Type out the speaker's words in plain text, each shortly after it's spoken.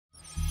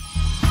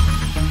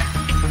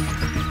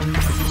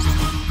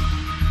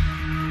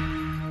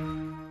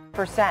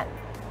8%.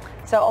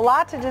 So a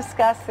lot to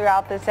discuss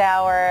throughout this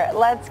hour.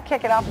 Let's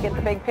kick it off and get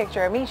the big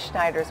picture. Mish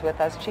Schneider's with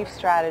us, Chief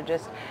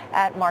Strategist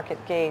at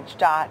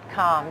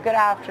MarketGauge.com. Good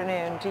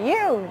afternoon to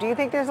you. Do you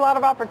think there's a lot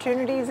of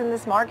opportunities in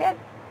this market?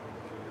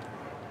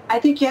 I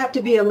think you have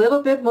to be a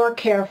little bit more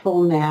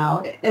careful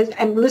now.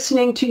 And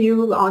listening to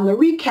you on the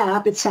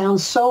recap, it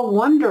sounds so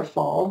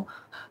wonderful,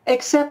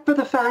 except for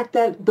the fact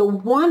that the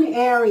one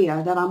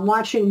area that I'm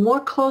watching more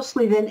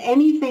closely than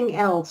anything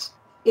else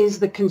is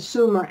the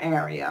consumer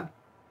area.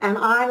 And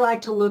I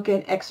like to look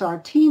at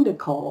XRT,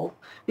 Nicole,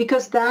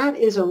 because that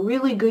is a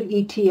really good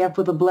ETF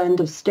with a blend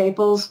of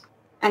staples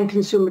and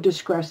consumer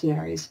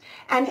discretionaries.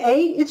 And A,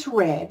 it's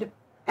red.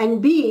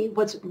 And B,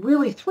 what's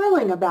really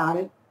thrilling about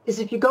it is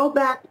if you go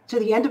back to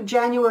the end of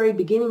January,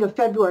 beginning of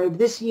February of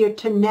this year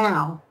to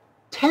now,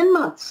 10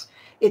 months,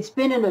 it's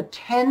been in a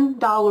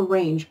 $10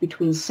 range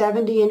between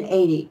 70 and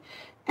 80.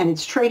 And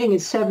it's trading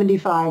at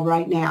 75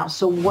 right now.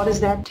 So what does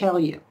that tell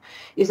you?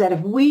 Is that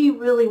if we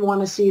really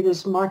want to see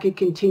this market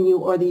continue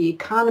or the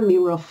economy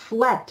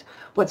reflect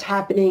what's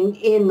happening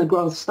in the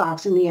growth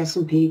stocks in the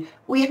S&P,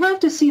 we have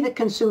to see the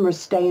consumers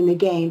stay in the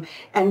game.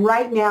 And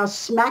right now,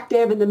 smack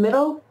dab in the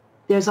middle,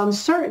 there's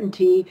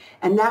uncertainty,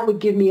 and that would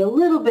give me a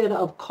little bit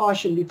of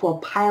caution before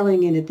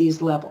piling in at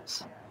these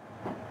levels.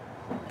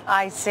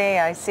 I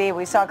see.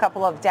 We saw a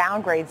couple of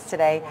downgrades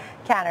today.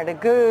 Canada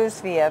Goose,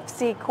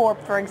 VFC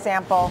Corp, for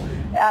example.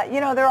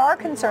 There are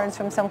concerns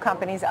from some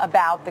companies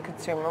about the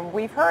consumer.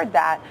 We've heard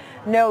that,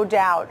 no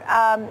doubt.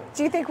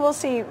 Do you think we'll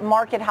see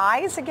market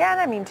highs again?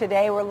 I mean,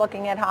 today we're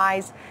looking at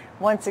highs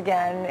once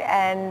again,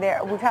 and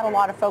we've had a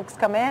lot of folks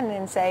come in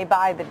and say,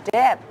 buy the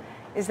dip.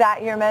 Is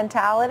that your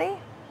mentality?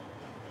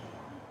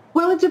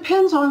 Well, it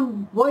depends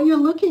on what you're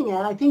looking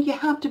at. I think you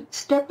have to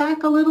step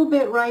back a little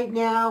bit right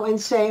now and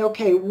say,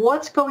 okay,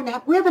 what's going to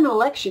happen? We have an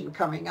election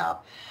coming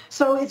up.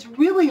 So it's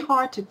really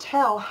hard to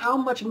tell how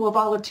much more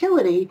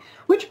volatility,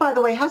 which, by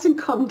the way, hasn't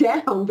come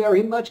down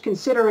very much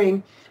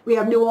considering we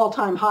have new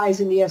all-time highs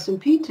in the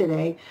S&P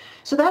today.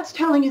 So that's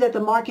telling you that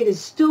the market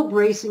is still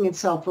bracing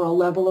itself for a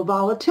level of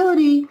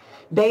volatility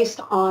based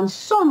on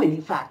so many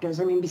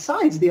factors. I mean,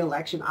 besides the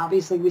election,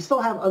 obviously, we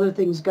still have other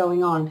things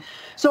going on.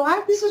 So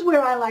this is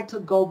where I like to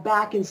go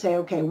back and say,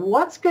 okay,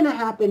 what's going to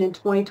happen in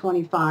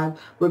 2025,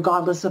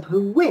 regardless of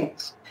who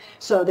wins?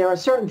 So there are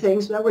certain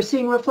things that we're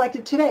seeing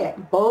reflected today.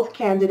 Both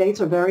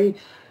candidates are very,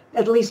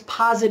 at least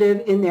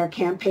positive in their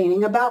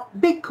campaigning about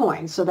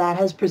Bitcoin. So that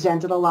has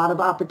presented a lot of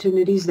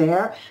opportunities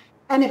there.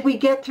 And if we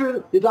get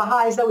through the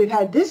highs that we've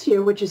had this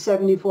year, which is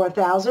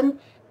 74,000,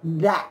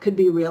 that could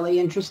be really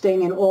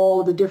interesting, and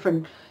all the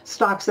different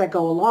stocks that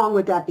go along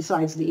with that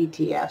besides the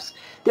ETFs.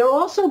 They're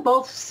also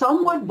both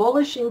somewhat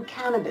bullish in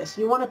cannabis.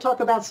 You want to talk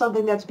about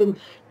something that's been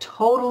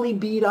totally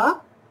beat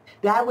up?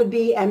 That would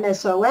be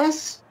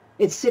MSOS.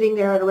 It's sitting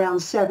there at around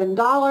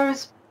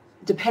 $7.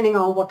 Depending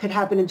on what could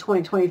happen in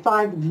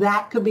 2025,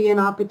 that could be an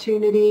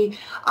opportunity.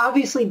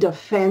 Obviously,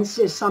 defense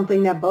is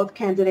something that both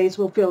candidates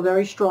will feel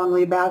very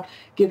strongly about,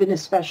 given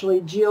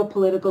especially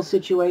geopolitical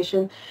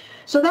situation.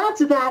 So that's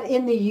that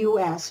in the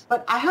U.S.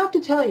 But I have to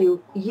tell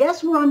you,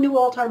 yes, we're on new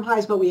all-time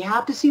highs, but we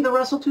have to see the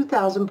Russell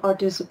 2000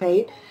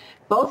 participate.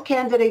 Both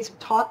candidates have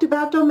talked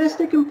about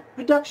domestic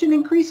production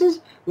increases.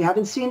 We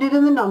haven't seen it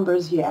in the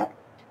numbers yet.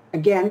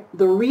 Again,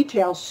 the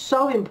retail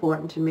so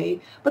important to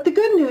me. But the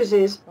good news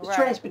is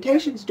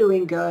transportation's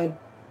doing good.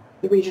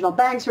 The regional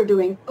banks are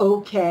doing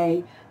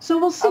okay. So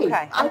we'll see.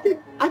 Okay. I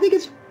think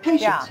it's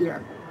patience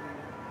here.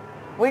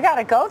 We got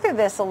to go through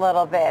this a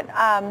little bit.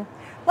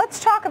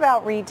 Let's talk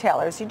about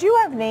retailers. You do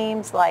have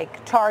names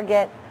like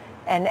Target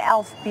and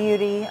Elf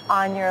Beauty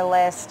on your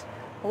list.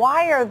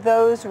 Why are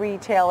those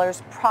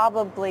retailers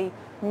probably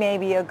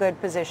maybe a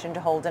good position to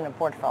hold in a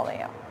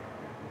portfolio?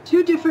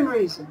 Two different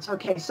reasons.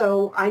 Okay,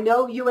 so I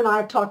know you and I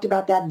have talked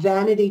about that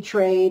vanity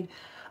trade.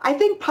 I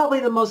think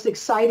probably the most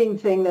exciting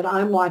thing that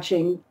I'm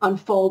watching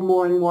unfold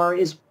more and more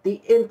is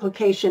the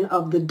implication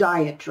of the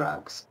diet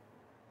drugs.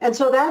 And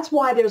so that's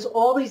why there's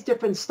all these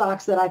different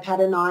stocks that I've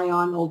had an eye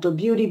on, Ulta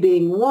Beauty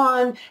being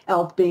one,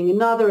 Elf being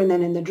another, and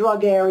then in the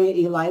drug area,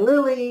 Eli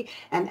Lilly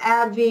and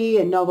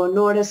AbbVie and Novo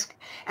Nordisk.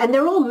 And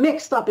they're all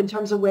mixed up in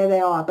terms of where they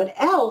are. But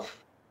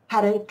Elf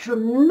had a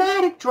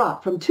dramatic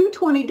drop from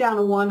 220 down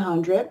to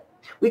 100.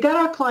 We got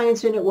our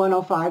clients in at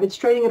 105. It's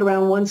trading at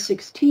around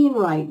 116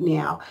 right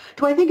now.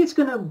 Do I think it's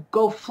going to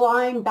go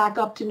flying back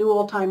up to new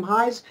all-time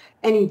highs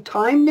any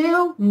time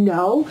now?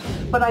 No.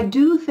 But I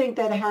do think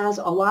that it has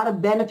a lot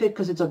of benefit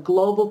because it's a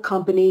global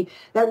company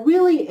that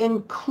really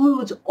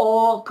includes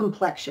all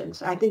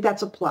complexions. I think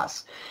that's a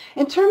plus.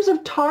 In terms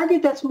of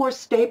Target, that's more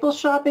staple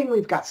shopping.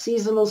 We've got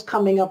seasonals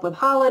coming up with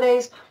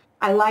holidays.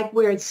 I like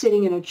where it's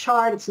sitting in a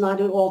chart. It's not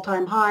at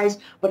all-time highs,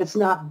 but it's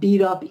not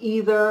beat up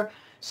either.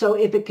 So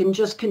if it can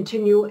just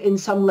continue in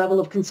some level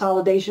of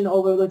consolidation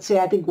over, let's say,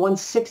 I think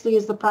 160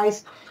 is the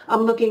price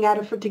I'm looking at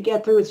it to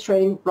get through. It's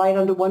trading right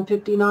under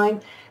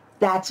 159.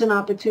 That's an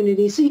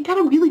opportunity. So you got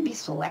to really be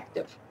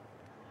selective.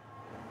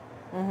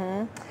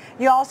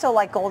 You also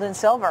like gold and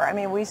silver. I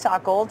mean, we saw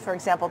gold, for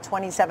example,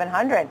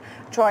 2,700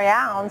 troy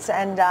ounce,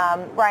 and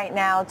right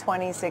now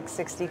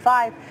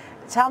 26.65.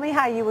 Tell me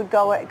how you would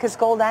go, because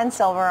gold and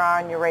silver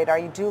are on your radar.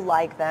 You do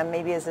like them,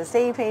 maybe as a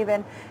safe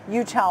haven.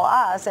 You tell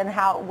us, and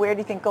where do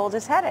you think gold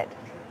is headed?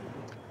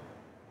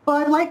 Well,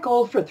 I've liked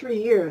gold for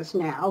 3 years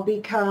now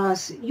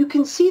because you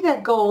can see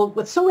that gold.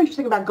 What's so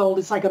interesting about gold,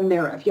 it's like a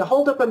mirror. If you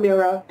hold up a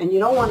mirror and you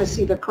don't want to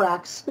see the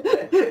cracks,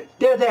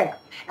 they're there.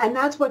 And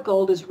that's what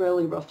gold is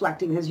really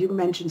reflecting, as you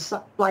mentioned,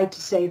 flight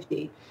to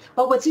safety.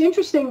 But what's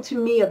interesting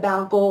to me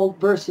about gold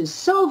versus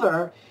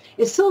silver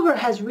is silver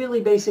has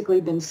really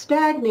basically been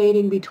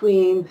stagnating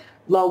between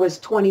low as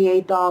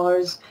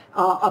 $28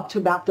 up to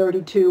about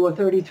 $32 or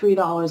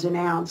 $33 an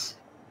ounce.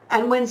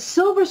 And when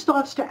silver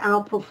starts to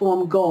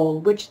outperform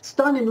gold, which it's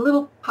done in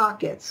little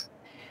pockets,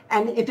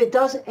 and if it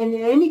does in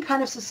any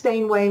kind of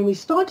sustained way, and we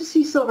start to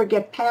see silver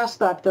get past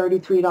that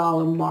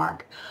 $33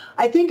 mark,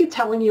 I think it's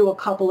telling you a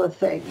couple of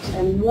things.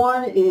 And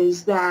one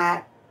is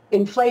that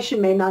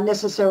inflation may not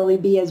necessarily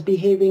be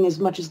behaving as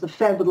much as the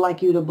Fed would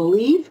like you to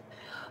believe,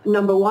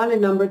 number one.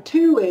 And number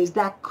two is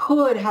that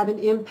could have an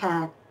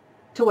impact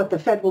to what the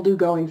Fed will do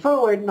going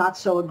forward, not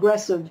so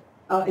aggressive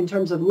in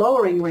terms of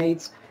lowering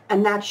rates.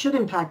 And that should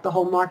impact the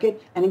whole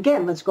market. And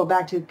again, let's go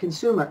back to the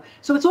consumer.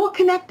 So it's all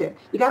connected.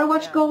 You got to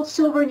watch gold,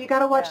 silver, and you got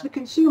to watch the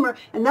consumer,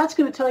 and that's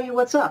going to tell you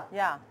what's up.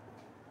 Yeah.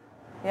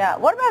 Yeah.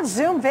 What about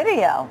Zoom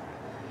Video?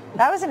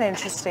 That was an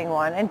interesting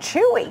one. And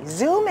Chewy,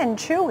 Zoom and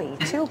Chewy,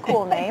 two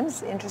cool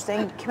names.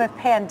 Interesting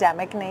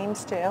pandemic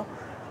names too.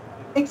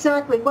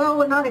 Exactly. Well,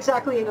 we're not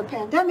exactly in a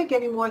pandemic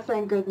anymore,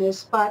 thank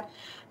goodness, but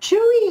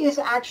Chewy is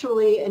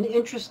actually an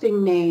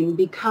interesting name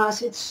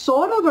because it's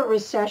sort of a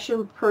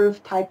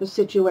recession-proof type of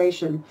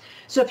situation.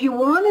 So if you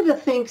wanted to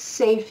think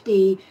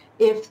safety,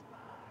 if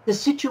the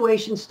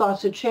situation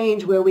starts to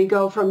change where we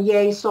go from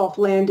yay, soft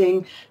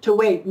landing to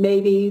wait,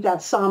 maybe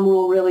that SOM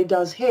rule really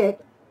does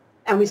hit,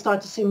 and we start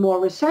to see more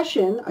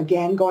recession,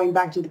 again, going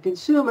back to the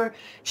consumer,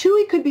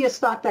 Chewy could be a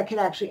stock that could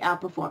actually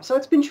outperform. So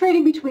it's been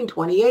trading between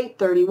 28,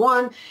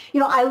 31. You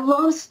know, I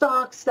love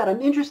stocks that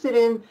I'm interested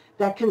in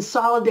that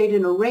consolidate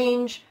in a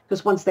range,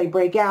 because once they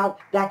break out,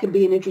 that could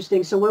be an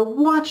interesting. So we're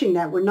watching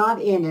that. We're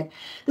not in it.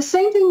 The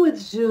same thing with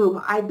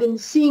Zoom. I've been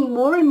seeing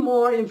more and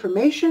more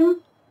information.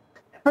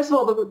 First of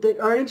all, the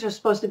earnings are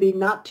supposed to be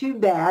not too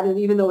bad, and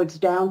even though it's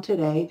down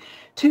today.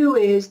 Two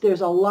is there's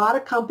a lot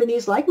of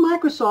companies like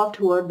Microsoft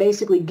who are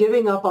basically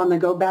giving up on the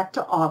go back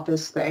to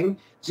office thing.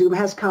 Zoom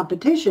has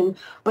competition,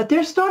 but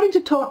they're starting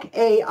to talk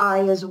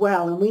AI as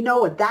well, and we know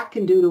what that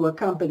can do to a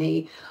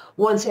company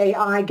once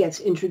AI gets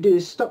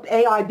introduced.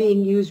 AI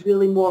being used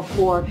really more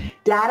for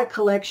data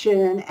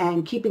collection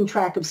and keeping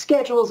track of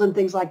schedules and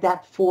things like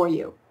that for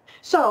you.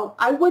 So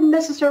I wouldn't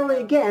necessarily,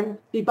 again,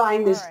 be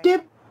buying this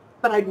dip,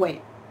 but I'd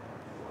wait.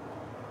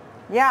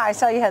 Yeah, I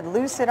saw you had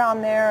Lucid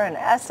on there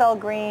and SL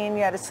Green.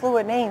 You had a slew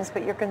of names,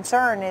 but your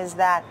concern is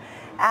that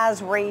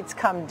as rates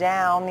come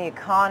down, the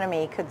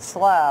economy could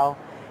slow,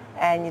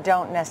 and you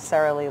don't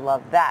necessarily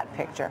love that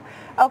picture.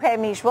 Okay,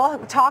 Mish, we'll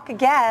talk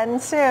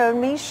again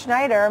soon. Mish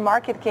Schneider,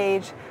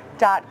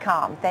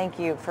 marketgauge.com. Thank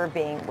you for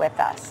being with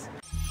us.